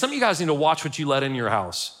you, man, some of you guys need to watch what you let in your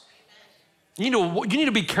house. You need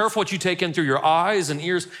to be careful what you take in through your eyes and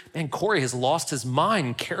ears. Man, Corey has lost his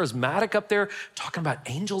mind, charismatic up there, talking about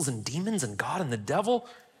angels and demons and God and the devil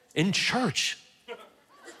in church,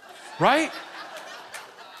 right?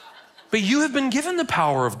 But you have been given the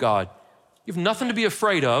power of God. You have nothing to be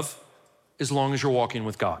afraid of as long as you're walking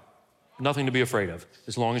with God. Nothing to be afraid of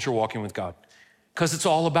as long as you're walking with God. Because it's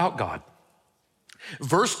all about God.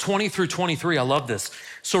 Verse 20 through 23, I love this.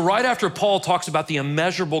 So right after Paul talks about the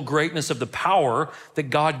immeasurable greatness of the power that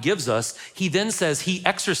God gives us, he then says he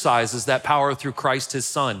exercises that power through Christ, his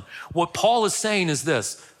son. What Paul is saying is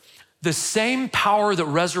this: the same power that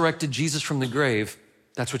resurrected Jesus from the grave,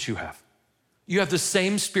 that's what you have. You have the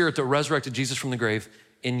same spirit that resurrected Jesus from the grave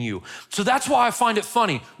in you. So that's why I find it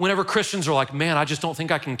funny whenever Christians are like, man, I just don't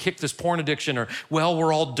think I can kick this porn addiction, or, well,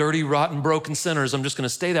 we're all dirty, rotten, broken sinners, I'm just gonna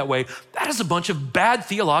stay that way. That is a bunch of bad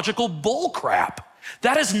theological bull crap.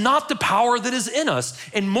 That is not the power that is in us.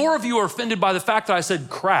 And more of you are offended by the fact that I said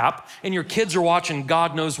crap, and your kids are watching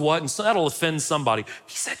God knows what, and so that'll offend somebody.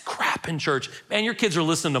 He said crap in church. Man, your kids are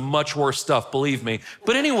listening to much worse stuff, believe me.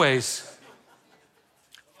 But anyways,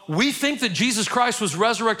 we think that Jesus Christ was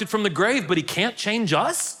resurrected from the grave, but he can't change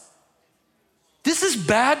us? This is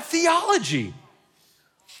bad theology.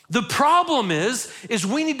 The problem is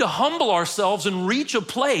we need to humble ourselves and reach a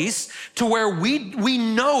place to where we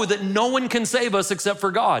know that no one can save us except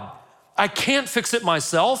for God. I can't fix it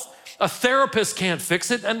myself. A therapist can't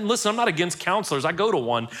fix it. And listen, I'm not against counselors. I go to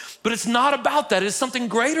one, but it's not about that. It's something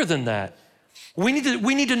greater than that. We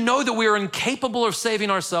need to know that we are incapable of saving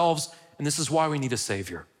ourselves, and this is why we need a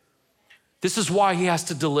Savior. This is why he has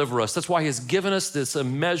to deliver us. That's why he has given us this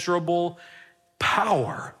immeasurable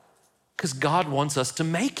power, because God wants us to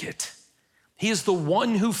make it. He is the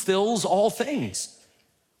one who fills all things.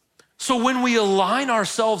 So when we align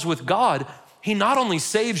ourselves with God, he not only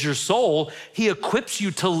saves your soul, he equips you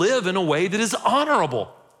to live in a way that is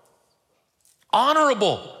honorable.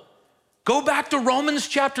 Honorable. Go back to Romans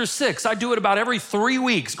chapter 6. I do it about every 3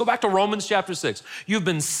 weeks. Go back to Romans chapter 6. You've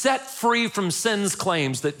been set free from sin's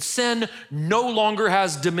claims, that sin no longer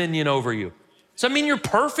has dominion over you. Does that mean you're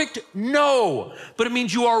perfect? No. But it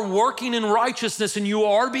means you are working in righteousness and you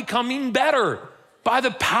are becoming better by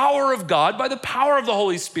the power of God, by the power of the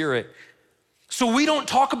Holy Spirit. So we don't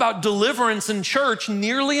talk about deliverance in church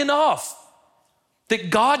nearly enough,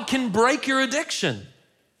 that God can break your addiction.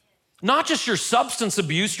 Not just your substance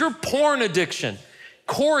abuse, your porn addiction.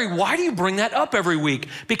 Corey, why do you bring that up every week?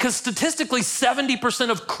 Because statistically, 70%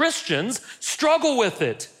 of Christians struggle with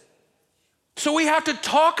it. So we have to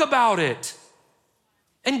talk about it.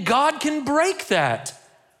 And God can break that.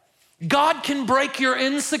 God can break your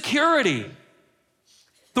insecurity.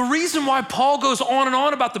 The reason why Paul goes on and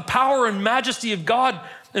on about the power and majesty of God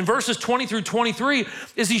in verses 20 through 23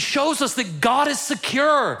 is he shows us that God is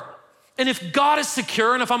secure. And if God is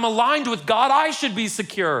secure, and if I'm aligned with God, I should be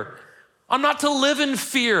secure. I'm not to live in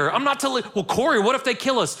fear. I'm not to live, well, Corey, what if they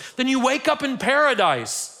kill us? Then you wake up in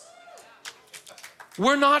paradise.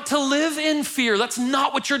 We're not to live in fear. That's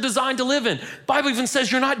not what you're designed to live in. The Bible even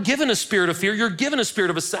says you're not given a spirit of fear. You're given a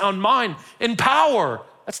spirit of a sound mind and power.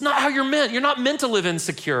 That's not how you're meant. You're not meant to live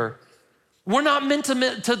insecure. We're not meant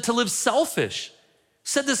to live selfish.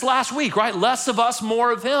 Said this last week, right? Less of us,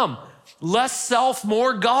 more of him. Less self,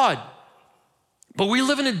 more God. But we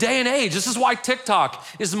live in a day and age. This is why TikTok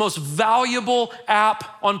is the most valuable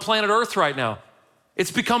app on planet Earth right now.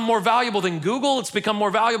 It's become more valuable than Google. It's become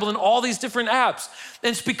more valuable than all these different apps.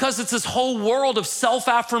 And it's because it's this whole world of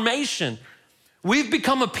self-affirmation. We've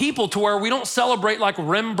become a people to where we don't celebrate like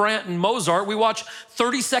Rembrandt and Mozart. We watch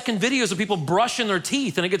 30-second videos of people brushing their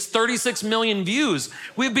teeth and it gets 36 million views.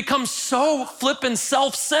 We've become so flippin'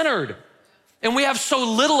 self-centered. And we have so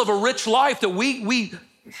little of a rich life that we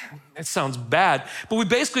it sounds bad, but we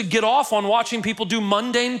basically get off on watching people do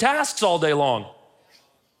mundane tasks all day long.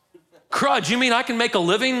 Crud, you mean I can make a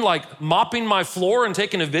living like mopping my floor and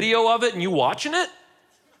taking a video of it and you watching it?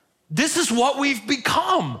 This is what we've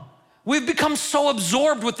become. We've become so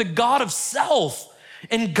absorbed with the God of self,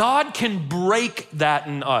 and God can break that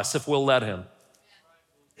in us if we'll let him.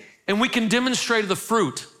 And we can demonstrate the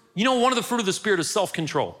fruit. You know, one of the fruit of the Spirit is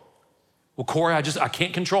self-control. Well, Corey, I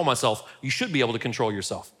can't control myself. You should be able to control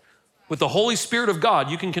yourself. With the Holy Spirit of God,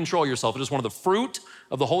 you can control yourself. It is one of the fruit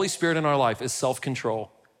of the Holy Spirit in our life is self-control.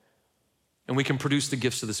 And we can produce the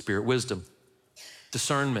gifts of the Spirit, wisdom,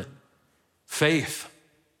 discernment, faith,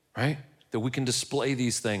 right? That we can display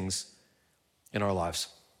these things in our lives.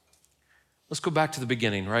 Let's go back to the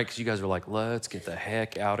beginning, right? Because you guys are like, let's get the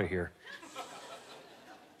heck out of here.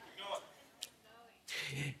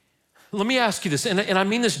 Let me ask you this, and I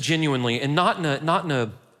mean this genuinely, and not in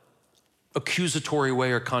a accusatory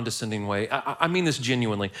way or condescending way. I mean this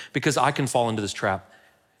genuinely, because I can fall into this trap.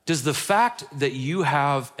 Does the fact that you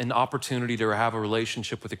have an opportunity to have a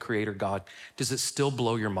relationship with the Creator God, does it still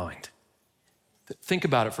blow your mind? Think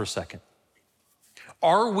about it for a second.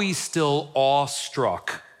 Are we still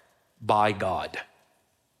awestruck by God?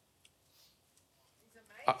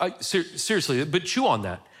 Seriously, but chew on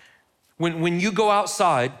that. When you go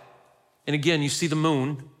outside And again, you see the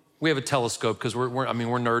moon. We have a telescope because we're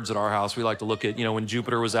nerds at our house. We like to look at, when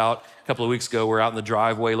Jupiter was out a couple of weeks ago, we're out in the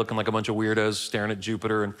driveway looking like a bunch of weirdos staring at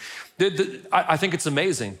Jupiter. And I think it's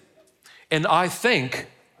amazing. And I think,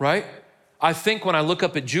 right? I think when I look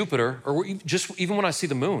up at Jupiter, or just even when I see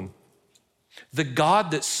the moon, the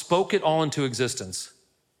God that spoke it all into existence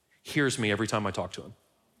hears me every time I talk to him.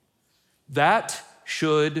 That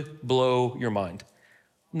should blow your mind.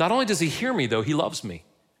 Not only does he hear me, though, he loves me.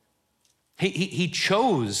 He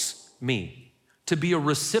chose me to be a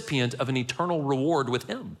recipient of an eternal reward with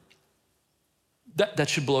him. That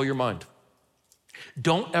should blow your mind.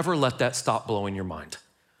 Don't ever let that stop blowing your mind.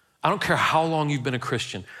 I don't care how long you've been a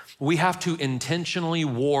Christian. We have to intentionally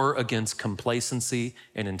war against complacency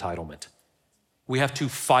and entitlement. We have to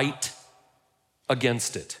fight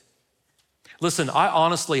against it. Listen, I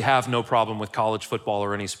honestly have no problem with college football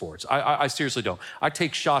or any sports. I seriously don't. I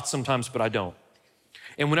take shots sometimes, but I don't.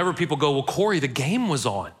 And whenever people go, well, Corey, the game was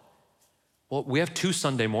on. Well, we have 2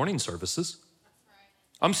 Sunday morning services.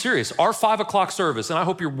 I'm serious. Our 5 o'clock service, and I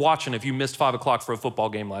hope you're watching if you missed 5 o'clock for a football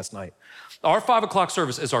game last night. Our 5 o'clock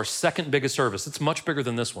service is our second biggest service. It's much bigger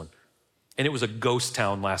than this one. And it was a ghost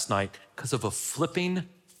town last night because of a flipping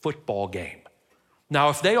football game. Now,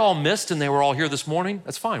 if they all missed and they were all here this morning,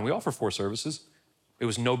 that's fine. We offer 4 services. It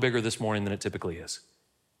was no bigger this morning than it typically is.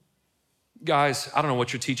 Guys, I don't know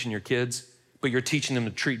what you're teaching your kids, but you're teaching them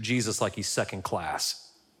to treat Jesus like he's second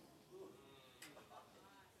class.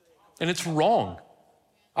 And it's wrong.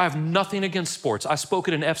 I have nothing against sports. I spoke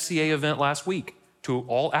at an FCA event last week to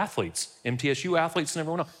all athletes, MTSU athletes and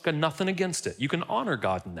everyone else. Got nothing against it. You can honor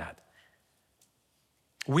God in that.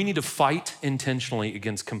 We need to fight intentionally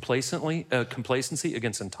against complacency,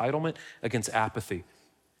 against entitlement, against apathy,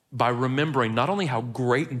 by remembering not only how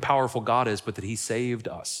great and powerful God is, but that he saved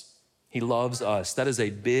us. He loves us. That is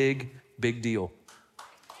a big, big deal.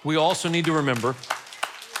 We also need to remember,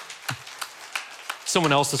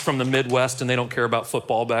 someone else is from the Midwest and they don't care about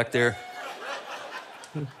football back there.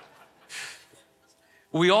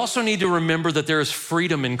 We also need to remember that there is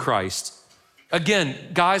freedom in Christ. Again,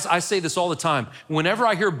 guys, I say this all the time. Whenever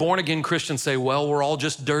I hear born-again Christians say, well, we're all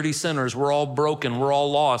just dirty sinners, we're all broken, we're all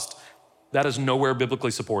lost, that is nowhere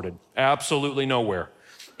biblically supported. Absolutely nowhere.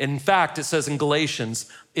 In fact, it says in Galatians,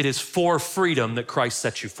 it is for freedom that Christ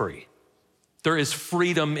sets you free. There is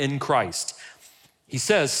freedom in Christ. He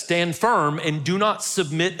says, stand firm and do not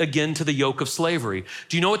submit again to the yoke of slavery.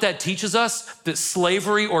 Do you know what that teaches us? That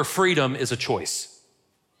slavery or freedom is a choice.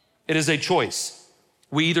 It is a choice.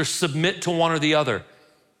 We either submit to one or the other.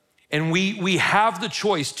 And we have the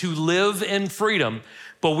choice to live in freedom,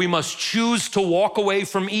 but we must choose to walk away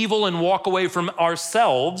from evil and walk away from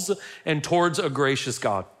ourselves and towards a gracious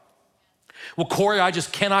God. Well, Corey, I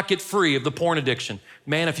just cannot get free of the porn addiction.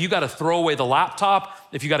 Man, if you got to throw away the laptop,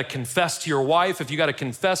 if you got to confess to your wife, if you got to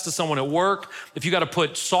confess to someone at work, if you got to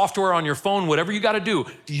put software on your phone, whatever you got to do,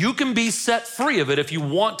 you can be set free of it if you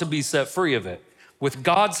want to be set free of it. With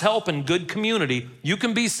God's help and good community, you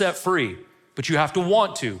can be set free, but you have to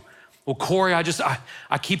want to. Well, Corey,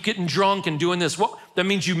 I keep getting drunk and doing this. Well, that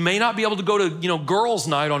means you may not be able to go to, girls'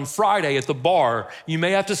 night on Friday at the bar. You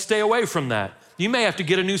may have to stay away from that. You may have to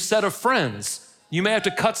get a new set of friends. You may have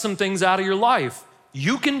to cut some things out of your life.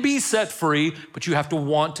 You can be set free, but you have to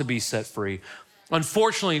want to be set free.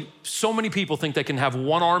 Unfortunately, so many people think they can have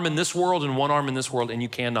one arm in this world and one arm in this world, and you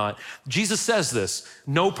cannot. Jesus says this,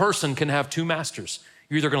 no person can have 2 masters.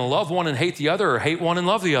 You're either gonna love one and hate the other or hate one and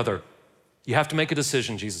love the other. You have to make a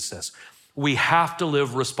decision, Jesus says. We have to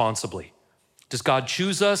live responsibly. Does God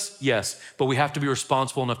choose us? Yes, but we have to be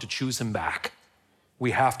responsible enough to choose him back.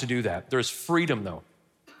 We have to do that. There's freedom though.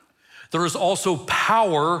 There is also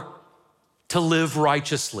power to live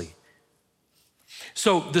righteously.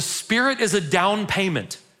 So the Spirit is a down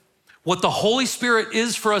payment. What the Holy Spirit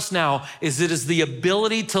is for us now is it is the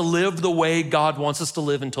ability to live the way God wants us to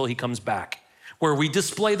live until he comes back, where we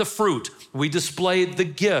display the fruit, we display the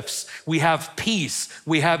gifts, we have peace,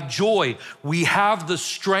 we have joy, we have the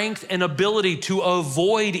strength and ability to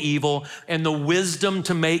avoid evil and the wisdom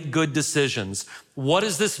to make good decisions. What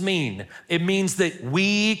does this mean? It means that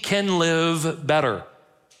we can live better.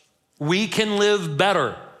 We can live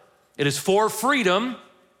better. It is for freedom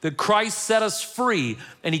that Christ set us free,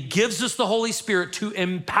 and he gives us the Holy Spirit to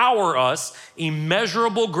empower us,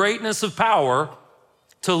 immeasurable greatness of power,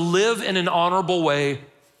 to live in an honorable way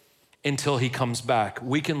until he comes back.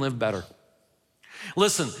 We can live better.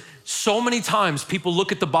 Listen, so many times people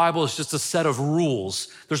look at the Bible as just a set of rules.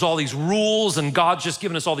 There's all these rules and God's just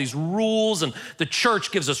given us all these rules and the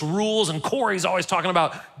church gives us rules and Corey's always talking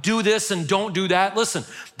about do this and don't do that. Listen,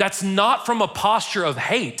 that's not from a posture of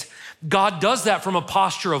hate. God does that from a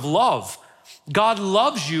posture of love. God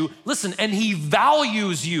loves you, listen, and he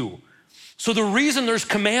values you. So the reason there's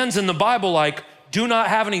commands in the Bible like, do not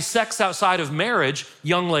have any sex outside of marriage,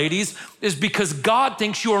 young ladies, is because God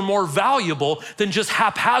thinks you are more valuable than just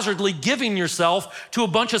haphazardly giving yourself to a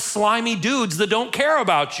bunch of slimy dudes that don't care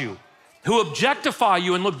about you, who objectify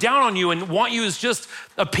you and look down on you and want you as just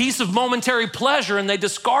a piece of momentary pleasure, and they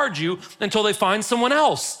discard you until they find someone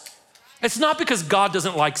else. It's not because God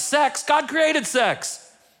doesn't like sex. God created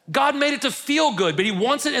sex. God made it to feel good, but he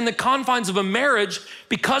wants it in the confines of a marriage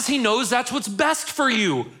because he knows that's what's best for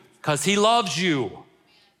you, because he loves you.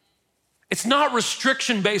 It's not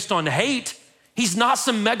restriction based on hate. He's not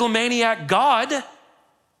some megalomaniac God.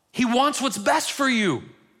 He wants what's best for you.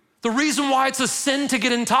 The reason why it's a sin to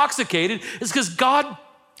get intoxicated is because God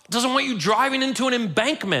doesn't want you driving into an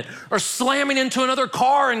embankment or slamming into another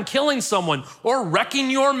car and killing someone or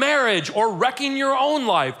wrecking your marriage or wrecking your own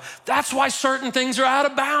life. That's why certain things are out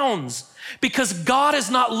of bounds, because God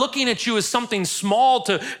is not looking at you as something small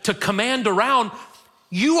to command around.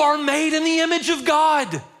 You are made in the image of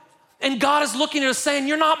God. And God is looking at us saying,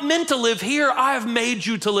 you're not meant to live here. I have made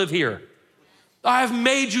you to live here. I have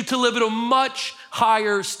made you to live at a much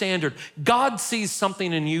higher standard. God sees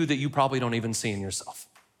something in you that you probably don't even see in yourself.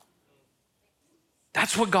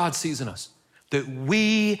 That's what God sees in us, that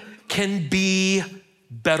we can be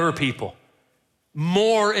better people,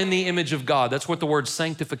 more in the image of God. That's what the word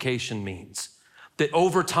sanctification means, that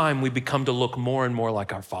over time we become to look more and more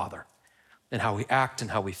like our Father, and how we act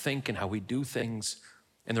and how we think and how we do things.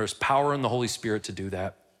 And there's power in the Holy Spirit to do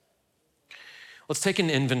that. Let's take an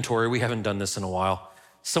inventory. We haven't done this in a while.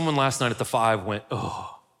 Someone last night at the 5 went,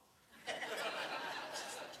 oh.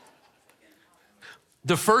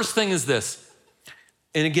 The first thing is this.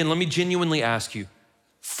 And again, let me genuinely ask you,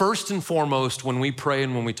 first and foremost, when we pray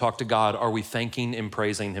and when we talk to God, are we thanking and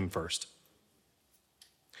praising him first?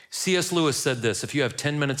 C.S. Lewis said this: if you have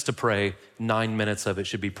 10 minutes to pray, 9 minutes of it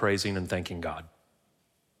should be praising and thanking God.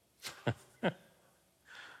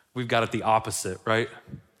 We've got it the opposite, right?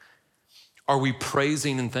 Are we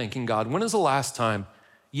praising and thanking God? When is the last time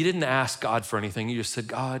you didn't ask God for anything? You just said,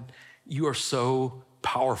 God, you are so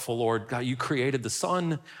powerful, Lord. God, you created the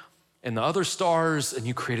sun and the other stars, and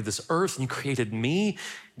you created this earth, and you created me.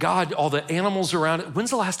 God, all the animals around it. When's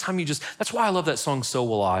the last time that's why I love that song, So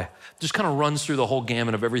Will I. It just kind of runs through the whole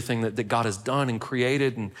gamut of everything that God has done and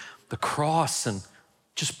created, and the cross, and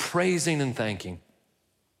just praising and thanking.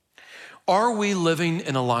 Are we living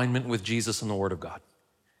in alignment with Jesus and the Word of God?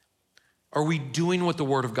 Are we doing what the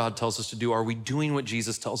Word of God tells us to do? Are we doing what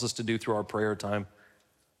Jesus tells us to do through our prayer time?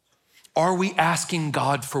 Are we asking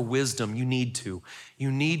God for wisdom? You need to.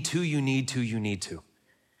 You need to, you need to, you need to.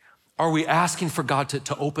 Are we asking for God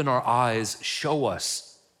to open our eyes, show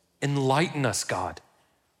us, enlighten us, God?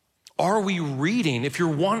 Are we reading? If you're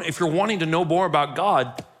wanting to know more about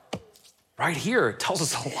God, right here, it tells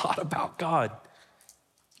us a lot about God.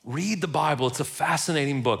 Read the Bible. It's a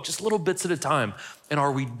fascinating book, just little bits at a time. And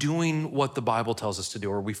are we doing what the Bible tells us to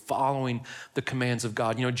do? Are we following the commands of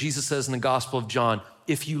God? You know, Jesus says in the Gospel of John,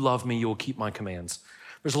 if you love me, you will keep my commands.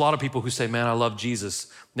 There's a lot of people who say, man, I love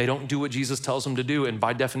Jesus. They don't do what Jesus tells them to do. And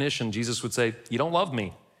by definition, Jesus would say, you don't love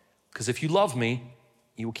me. Because if you love me,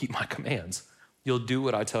 you will keep my commands. You'll do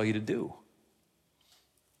what I tell you to do.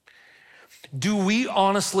 Do we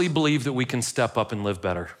honestly believe that we can step up and live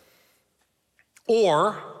better?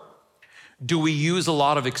 Or do we use a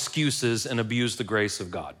lot of excuses and abuse the grace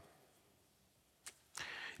of God?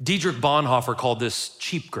 Dietrich Bonhoeffer called this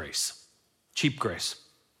cheap grace. Cheap grace.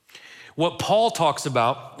 What Paul talks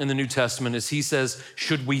about in the New Testament is he says,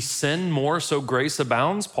 should we sin more so grace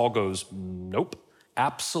abounds? Paul goes, nope,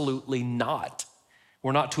 absolutely not.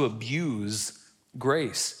 We're not to abuse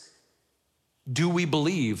grace. Do we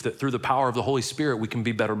believe that through the power of the Holy Spirit, we can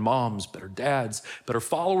be better moms, better dads, better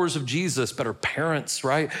followers of Jesus, better parents,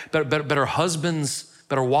 right? Better husbands,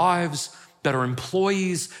 better wives, better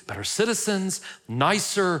employees, better citizens,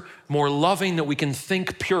 nicer, more loving, that we can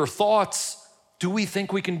think pure thoughts? Do we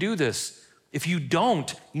think we can do this? If you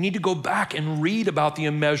don't, you need to go back and read about the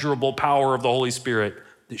immeasurable power of the Holy Spirit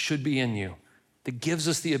that should be in you, that gives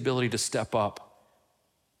us the ability to step up.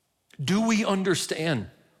 Do we understand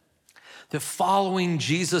that following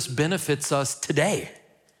Jesus benefits us today?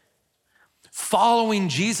 Following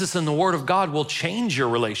Jesus and the Word of God will change your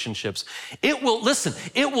relationships. It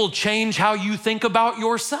will change how you think about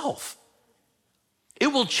yourself. It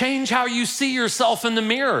will change how you see yourself in the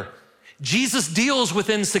mirror. Jesus deals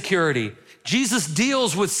with insecurity. Jesus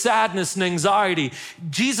deals with sadness and anxiety.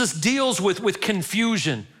 Jesus deals with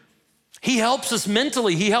confusion. He helps us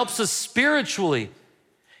mentally. He helps us spiritually.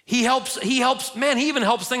 He helps, man, he even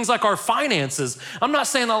helps things like our finances. I'm not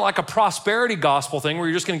saying that like a prosperity gospel thing where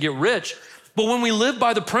you're just gonna get rich, but when we live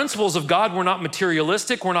by the principles of God, we're not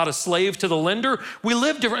materialistic, we're not a slave to the lender, we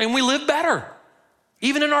live different and we live better.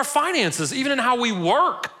 Even in our finances, even in how we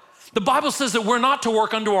work. The Bible says that we're not to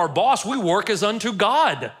work unto our boss, we work as unto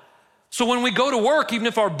God. So when we go to work, even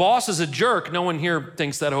if our boss is a jerk, no one here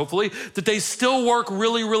thinks that hopefully, that they still work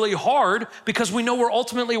really, really hard because we know we're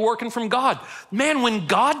ultimately working from God. Man, when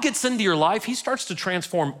God gets into your life, he starts to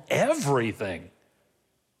transform everything.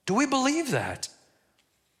 Do we believe that?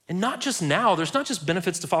 And not just now, there's not just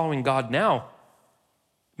benefits to following God now.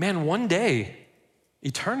 Man, one day,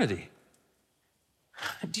 eternity.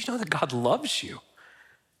 Do you know that God loves you?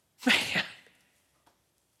 Man,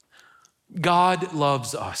 God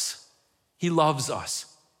loves us. He loves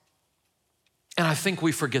us. And I think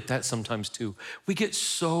we forget that sometimes too. We get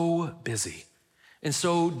so busy and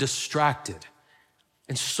so distracted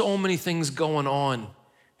and so many things going on,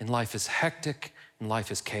 and life is hectic and life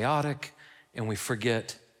is chaotic, and we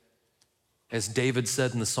forget, as David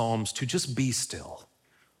said in the Psalms, to just be still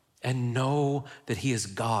and know that he is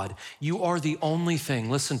God. You are the only thing,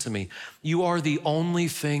 listen to me, you are the only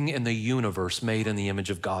thing in the universe made in the image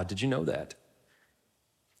of God. Did you know that?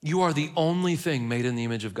 You are the only thing made in the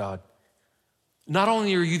image of God. Not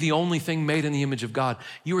only are you the only thing made in the image of God,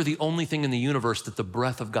 you are the only thing in the universe that the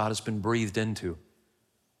breath of God has been breathed into.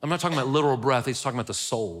 I'm not talking about literal breath, he's talking about the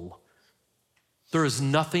soul. There is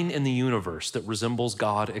nothing in the universe that resembles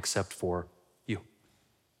God except for you.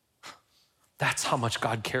 That's how much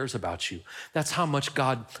God cares about you. That's how much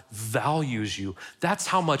God values you. That's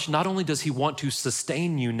how much not only does he want to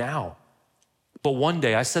sustain you now, but one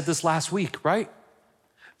day, I said this last week, right?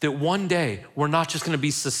 That one day we're not just gonna be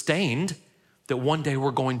sustained, that one day we're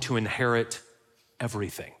going to inherit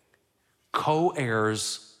everything.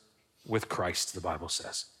 Co-heirs with Christ, the Bible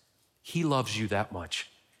says. He loves you that much.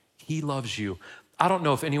 He loves you. I don't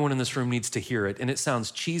know if anyone in this room needs to hear it, and it sounds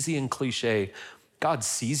cheesy and cliche. God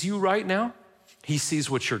sees you right now. He sees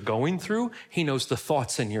what you're going through. He knows the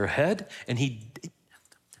thoughts in your head, and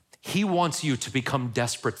he wants you to become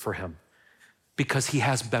desperate for him because he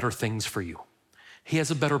has better things for you. He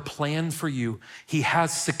has a better plan for you. He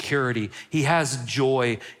has security. He has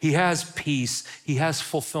joy. He has peace. He has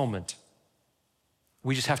fulfillment.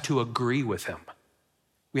 We just have to agree with him.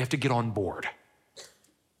 We have to get on board.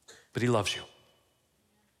 But he loves you.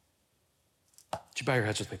 Would you bow your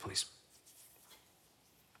heads with me, please?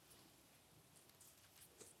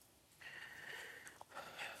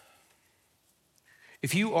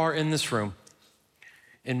 If you are in this room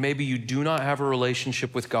and maybe you do not have a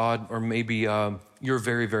relationship with God, or maybe you're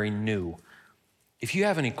very, very new. If you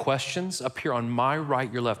have any questions, up here on my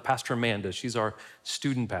right, your left, Pastor Amanda, she's our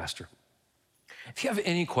student pastor. If you have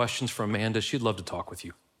any questions for Amanda, she'd love to talk with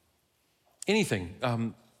you.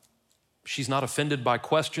 Anything. She's not offended by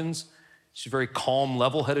questions. She's a very calm,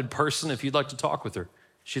 level-headed person. If you'd like to talk with her,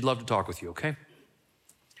 she'd love to talk with you, okay?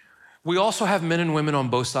 We also have men and women on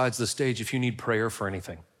both sides of the stage if you need prayer for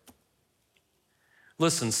anything.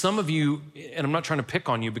 Listen, some of you, and I'm not trying to pick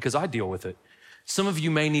on you because I deal with it, some of you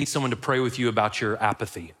may need someone to pray with you about your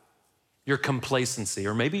apathy, your complacency,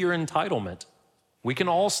 or maybe your entitlement. We can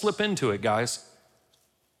all slip into it, guys.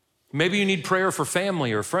 Maybe you need prayer for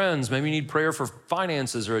family or friends. Maybe you need prayer for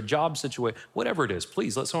finances or a job situation. Whatever it is,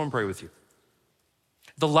 please let someone pray with you.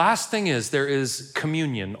 The last thing is there is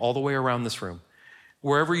communion all the way around this room.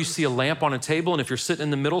 Wherever you see a lamp on a table, and if you're sitting in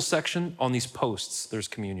the middle section on these posts, there's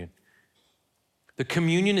communion. The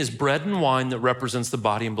communion is bread and wine that represents the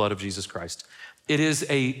body and blood of Jesus Christ. It is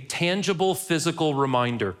a tangible, physical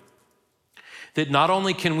reminder that not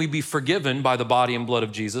only can we be forgiven by the body and blood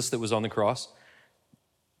of Jesus that was on the cross,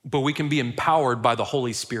 but we can be empowered by the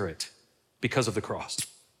Holy Spirit because of the cross.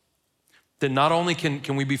 That not only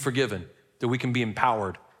can we be forgiven, that we can be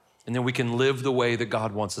empowered, and then we can live the way that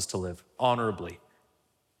God wants us to live, honorably.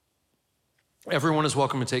 Everyone is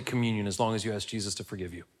welcome to take communion as long as you ask Jesus to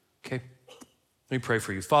forgive you, okay? Let me pray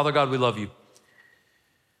for you. Father God, we love you.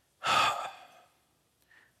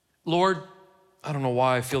 Lord, I don't know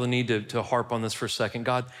why I feel the need to harp on this for a second.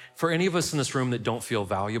 God, for any of us in this room that don't feel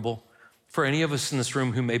valuable, for any of us in this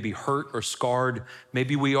room who may be hurt or scarred,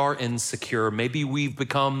 maybe we are insecure, maybe we've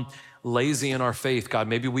become lazy in our faith, God,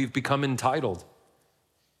 maybe we've become entitled.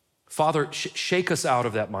 Father, shake us out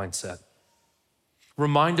of that mindset.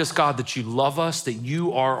 Remind us, God, that you love us, that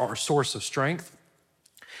you are our source of strength,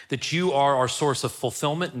 that you are our source of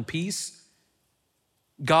fulfillment and peace.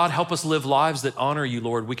 God, help us live lives that honor you,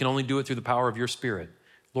 Lord. We can only do it through the power of your Spirit.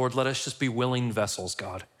 Lord, let us just be willing vessels,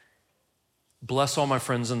 God. Bless all my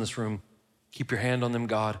friends in this room. Keep your hand on them,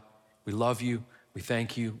 God. We love you. We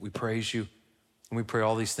thank you, we praise you, and we pray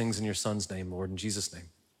all these things in your Son's name, Lord, in Jesus' name.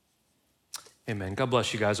 Amen. God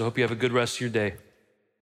bless you guys. I hope you have a good rest of your day.